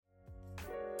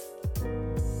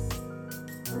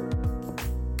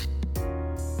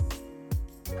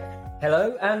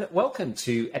Hello and welcome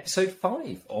to episode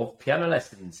 5 of Piano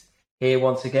Lessons. Here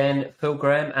once again, Phil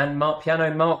Graham and Marc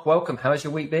Piano. Marc, welcome. How has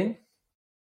your week been?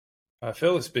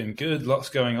 Phil, it's been good. Lots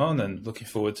going on and looking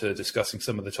forward to discussing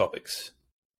some of the topics.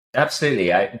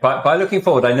 Absolutely. By looking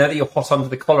forward, I know that you're hot under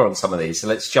the collar on some of these, so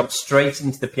let's jump straight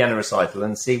into the piano recital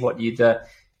and see what you'd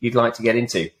like to get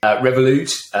into.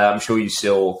 Revolut, I'm sure you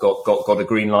still got a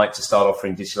green light to start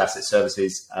offering digital asset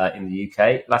services in the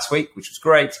UK last week, which was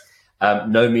great.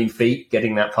 No mean feat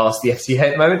getting that past the FCA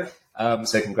at the moment.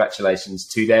 So congratulations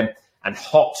to them. And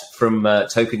hot from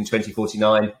Token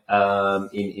 2049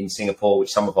 in Singapore, which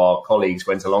some of our colleagues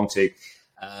went along to.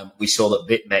 We saw that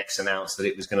BitMEX announced that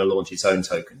it was going to launch its own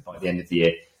token by the end of the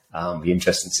year. Be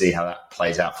interesting to see how that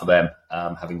plays out for them,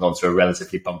 having gone through a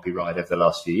relatively bumpy ride over the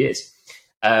last few years.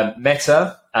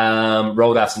 Meta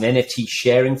rolled out an NFT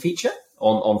sharing feature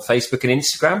on Facebook and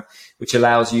Instagram, which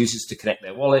allows users to connect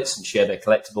their wallets and share their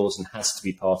collectibles, and has to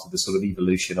be part of the sort of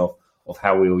evolution of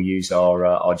how we will use our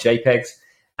JPEGs.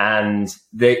 And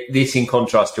this in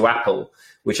contrast to Apple,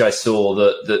 which I saw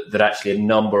that actually a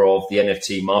number of the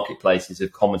NFT marketplaces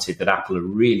have commented that Apple are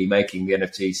really making the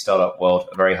NFT startup world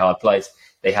a very hard place.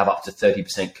 They have up to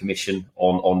 30% commission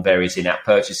on various in-app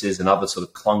purchases and other sort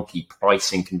of clunky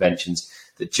pricing conventions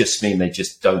that just mean they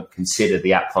just don't consider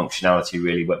the app functionality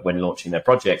really when launching their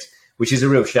projects, which is a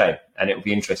real shame. And it will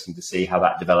be interesting to see how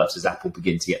that develops as Apple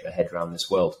begin to get their head around this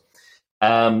world.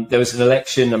 There was an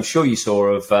election, I'm sure you saw,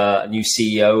 of a new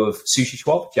CEO of Sushi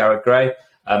Swap, Jared Gray,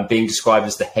 being described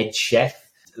as the head chef.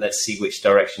 Let's see which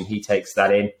direction he takes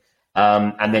that in.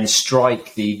 And then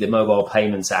Strike, the mobile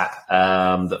payments app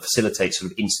that facilitates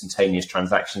sort of instantaneous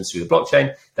transactions through the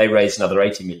blockchain, they raised another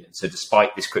 80 million. So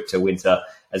despite this crypto winter,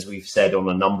 as we've said on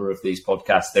a number of these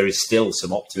podcasts, there is still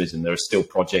some optimism. There are still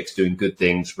projects doing good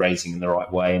things, raising in the right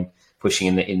way and pushing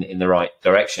in the right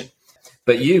direction.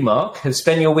 But you, Marc, have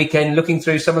spent your weekend looking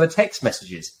through some of the text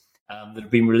messages that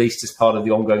have been released as part of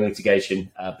the ongoing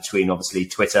litigation between, obviously,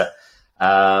 Twitter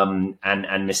and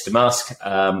Mr. Musk,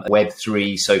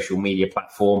 Web3 social media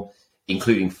platform,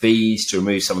 including fees to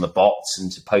remove some of the bots and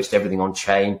to post everything on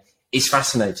chain. It's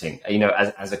fascinating,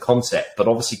 as a concept, but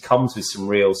obviously comes with some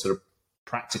real sort of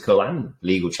practical and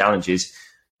legal challenges.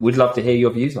 We'd love to hear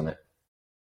your views on it.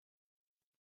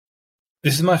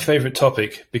 This is my favorite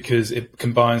topic because it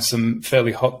combines some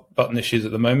fairly hot button issues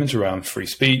at the moment around free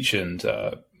speech and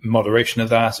moderation of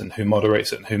that, and who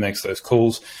moderates it and who makes those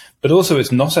calls. But also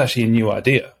it's not actually a new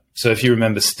idea. So if you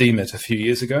remember Steemit a few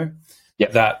years ago,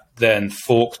 that then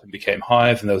forked and became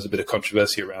Hive, and there was a bit of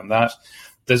controversy around that.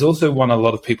 There's also one a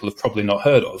lot of people have probably not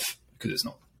heard of because it's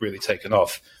not really taken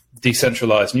off,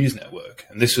 decentralized news network.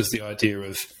 And this was the idea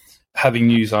of having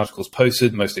news articles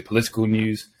posted, mostly political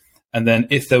news. And then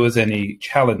if there was any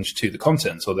challenge to the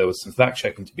content or there was some fact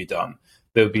checking to be done,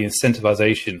 there would be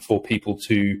incentivization for people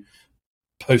to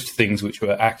post things which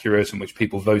were accurate and which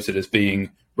people voted as being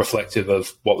reflective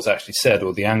of what was actually said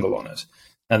or the angle on it.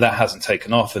 Now, that hasn't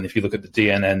taken off. And if you look at the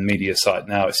DNN media site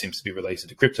now, it seems to be related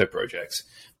to crypto projects.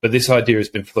 But this idea has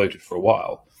been floated for a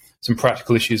while. Some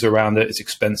practical issues around it. It's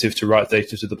expensive to write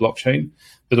data to the blockchain,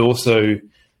 but also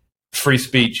free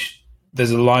speech.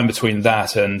 There's a line between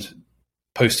that and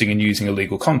posting and using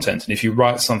illegal content. And if you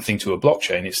write something to a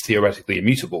blockchain, it's theoretically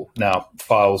immutable. Now,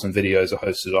 files and videos are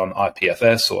hosted on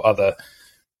IPFS or other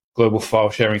global file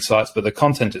sharing sites, but the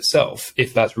content itself,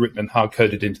 if that's written and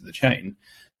hard-coded into the chain,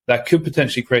 that could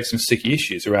potentially create some sticky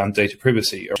issues around data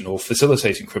privacy or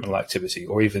facilitating criminal activity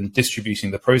or even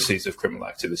distributing the proceeds of criminal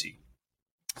activity.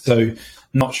 So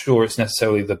not sure it's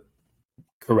necessarily the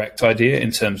correct idea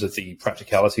in terms of the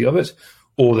practicality of it,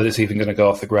 or that it's even going to go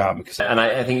off the ground. And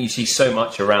I think you see so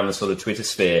much around the sort of Twitter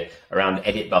sphere, around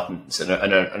edit buttons and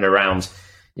around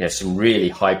some really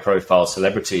high-profile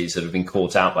celebrities that have been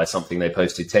caught out by something they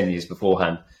posted 10 years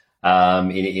beforehand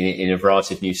in a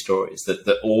variety of news stories,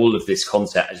 that all of this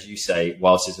content, as you say,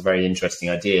 whilst it's a very interesting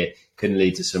idea, can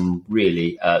lead to some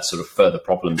really sort of further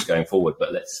problems going forward.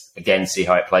 But let's, again, see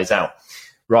how it plays out.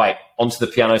 Right, onto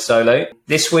the piano solo.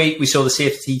 This week, we saw the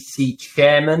CFTC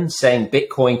chairman saying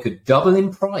Bitcoin could double in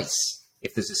price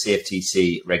if there's a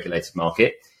CFTC regulated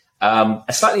market. A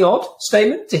slightly odd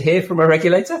statement to hear from a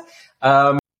regulator.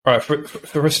 All right,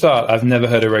 for a start, I've never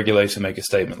heard a regulator make a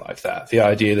statement like that. The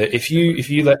idea that if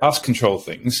you let us control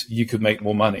things, you could make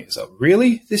more money. So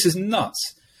really? This is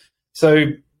nuts. So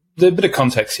there's a bit of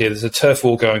context here. There's a turf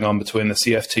war going on between the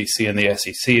CFTC and the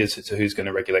SEC as to who's going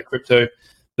to regulate crypto.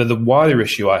 But the wider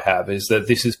issue I have is that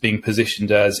this is being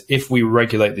positioned as if we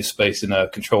regulate this space in a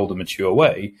controlled and mature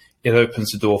way, it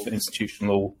opens the door for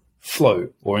institutional flow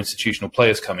or institutional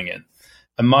players coming in.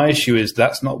 And my issue is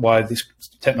that's not why this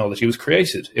technology was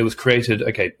created. It was created,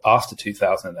 after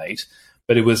 2008,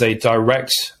 but it was a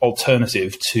direct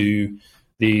alternative to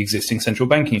the existing central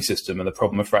banking system and the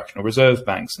problem of fractional reserve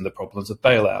banks and the problems of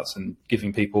bailouts and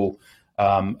giving people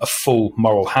a full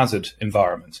moral hazard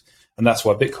environment. And that's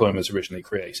why Bitcoin was originally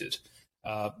created.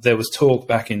 There was talk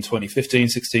back in 2015,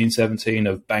 16, 17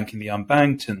 of banking the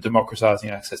unbanked and democratizing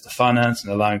access to finance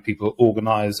and allowing people to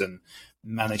organize and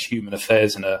manage human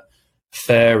affairs in a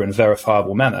fair and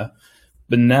verifiable manner.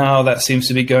 But now that seems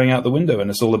to be going out the window, and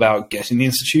it's all about getting the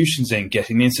institutions in,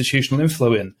 getting the institutional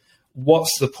inflow in.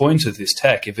 What's the point of this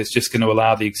tech if it's just going to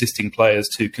allow the existing players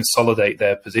to consolidate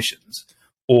their positions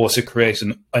or to create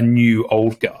a new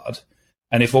old guard?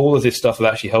 And if all of this stuff of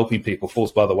actually helping people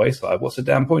falls by the wayside, what's the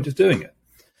damn point of doing it?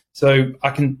 So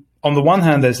I can, on the one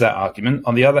hand, there's that argument.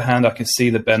 On the other hand, I can see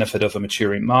the benefit of a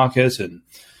maturing market and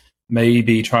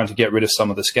maybe trying to get rid of some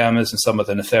of the scammers and some of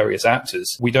the nefarious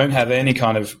actors. We don't have any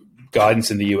kind of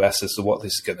guidance in the US as to what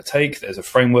this is going to take. There's a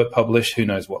framework published. Who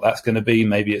knows what that's going to be?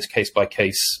 Maybe it's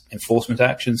case-by-case enforcement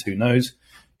actions. Who knows?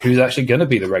 Who's actually going to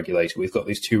be the regulator? We've got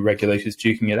these two regulators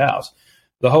duking it out.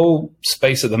 The whole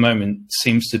space at the moment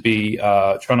seems to be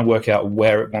trying to work out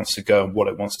where it wants to go and what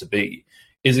it wants to be.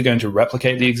 Is it going to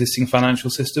replicate the existing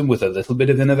financial system with a little bit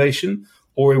of innovation?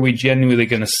 Or are we genuinely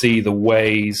going to see the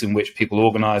ways in which people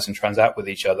organize and transact with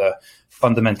each other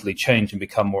fundamentally change and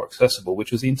become more accessible,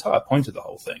 which was the entire point of the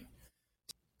whole thing?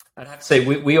 I'd have to say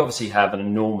we obviously have an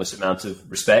enormous amount of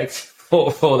respect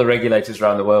for the regulators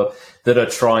around the world that are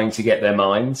trying to get their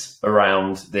minds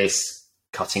around this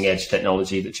cutting edge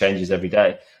technology that changes every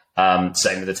day.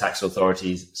 Same with the tax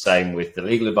authorities, same with the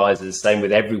legal advisors, same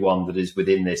with everyone that is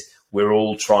within this. We're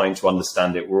all trying to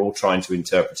understand it. We're all trying to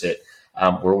interpret it.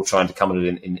 We're all trying to come at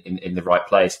it in the right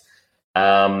place.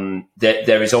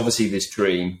 There is obviously this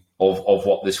dream of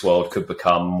what this world could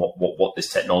become, what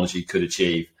this technology could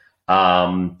achieve.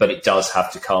 But it does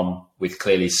have to come with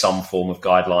clearly some form of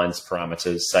guidelines,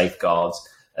 parameters, safeguards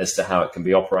as to how it can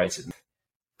be operated.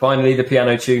 Finally, the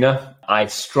piano tuner. I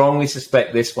strongly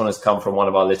suspect this one has come from one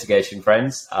of our litigation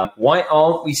friends. Why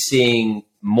aren't we seeing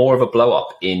more of a blow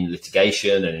up in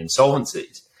litigation and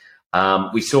insolvencies?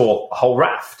 We saw a whole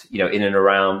raft, in and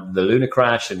around the Luna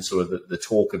crash and sort of the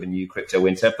talk of a new crypto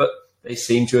winter, but they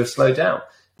seem to have slowed down.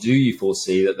 Do you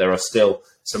foresee that there are still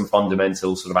some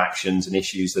fundamental sort of actions and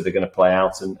issues that are going to play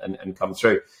out and come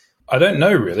through? I don't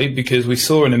know, really, because we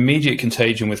saw an immediate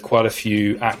contagion with quite a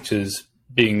few actors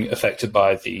being affected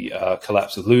by the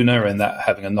collapse of Luna and that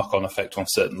having a knock-on effect on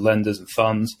certain lenders and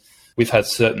funds. We've had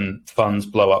certain funds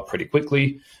blow up pretty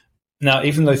quickly. Now,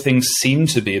 even though things seem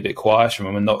to be a bit quieter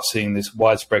and we're not seeing this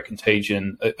widespread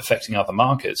contagion affecting other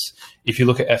markets, if you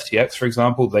look at FTX, for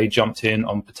example, they jumped in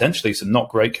on potentially some not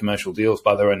great commercial deals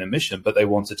by their own admission, but they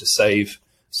wanted to save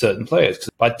certain players.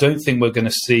 I don't think we're going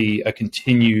to see a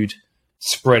continued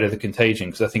spread of the contagion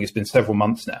because I think it's been several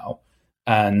months now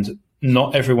and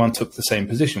not everyone took the same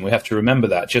position. We have to remember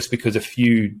that just because a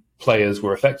few players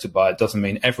were affected by it doesn't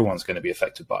mean everyone's going to be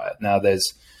affected by it. Now, there's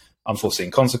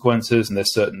unforeseen consequences and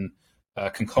there's certain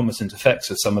concomitant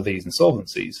effects of some of these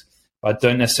insolvencies. I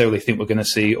don't necessarily think we're going to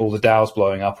see all the DAOs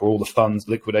blowing up or all the funds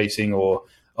liquidating or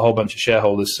a whole bunch of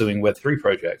shareholders suing Web3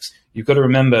 projects. You've got to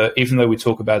remember, even though we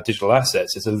talk about digital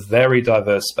assets, it's a very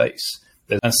diverse space.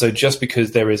 And so just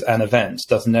because there is an event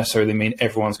doesn't necessarily mean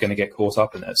everyone's going to get caught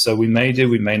up in it. So we may do,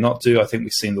 we may not do. I think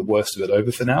we've seen the worst of it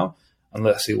over for now, and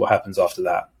let's see what happens after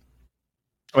that.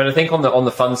 I mean, I think on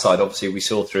the fund side, obviously we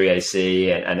saw 3AC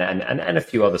and a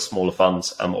few other smaller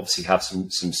funds obviously have some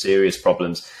serious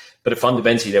problems. But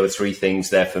fundamentally, there were three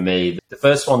things there for me. The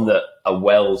first one, that a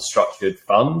well-structured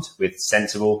fund with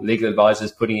sensible legal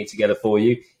advisors putting it together for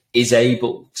you is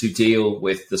able to deal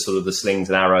with the sort of the slings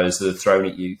and arrows that are thrown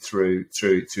at you through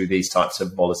these types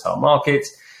of volatile markets.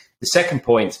 The second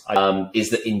point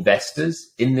is that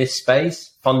investors in this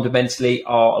space fundamentally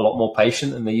are a lot more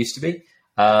patient than they used to be.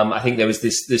 I think there was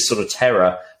this sort of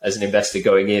terror as an investor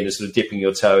going in and sort of dipping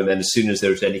your toe, and then as soon as there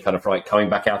was any kind of fright, coming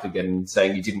back out again and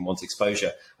saying you didn't want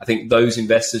exposure. I think those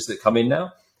investors that come in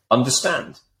now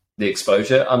understand the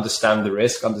exposure, understand the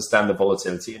risk, understand the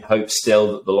volatility, and hope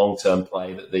still that the long-term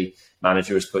play that the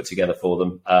manager has put together for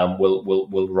them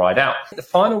will ride out. The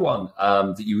final one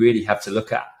that you really have to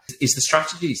look at is the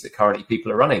strategies that currently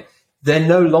people are running. They're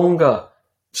no longer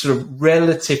sort of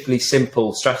relatively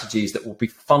simple strategies that will be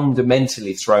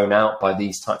fundamentally thrown out by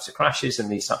these types of crashes and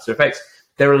these types of effects.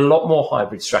 There are a lot more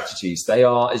hybrid strategies. They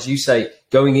are, as you say,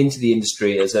 going into the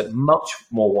industry as a much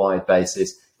more wide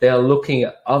basis. They are looking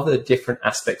at other different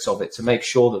aspects of it to make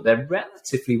sure that they're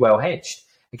relatively well hedged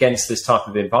against this type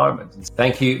of environment.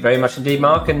 Thank you very much indeed,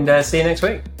 Marc, and see you next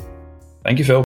week. Thank you, Phil.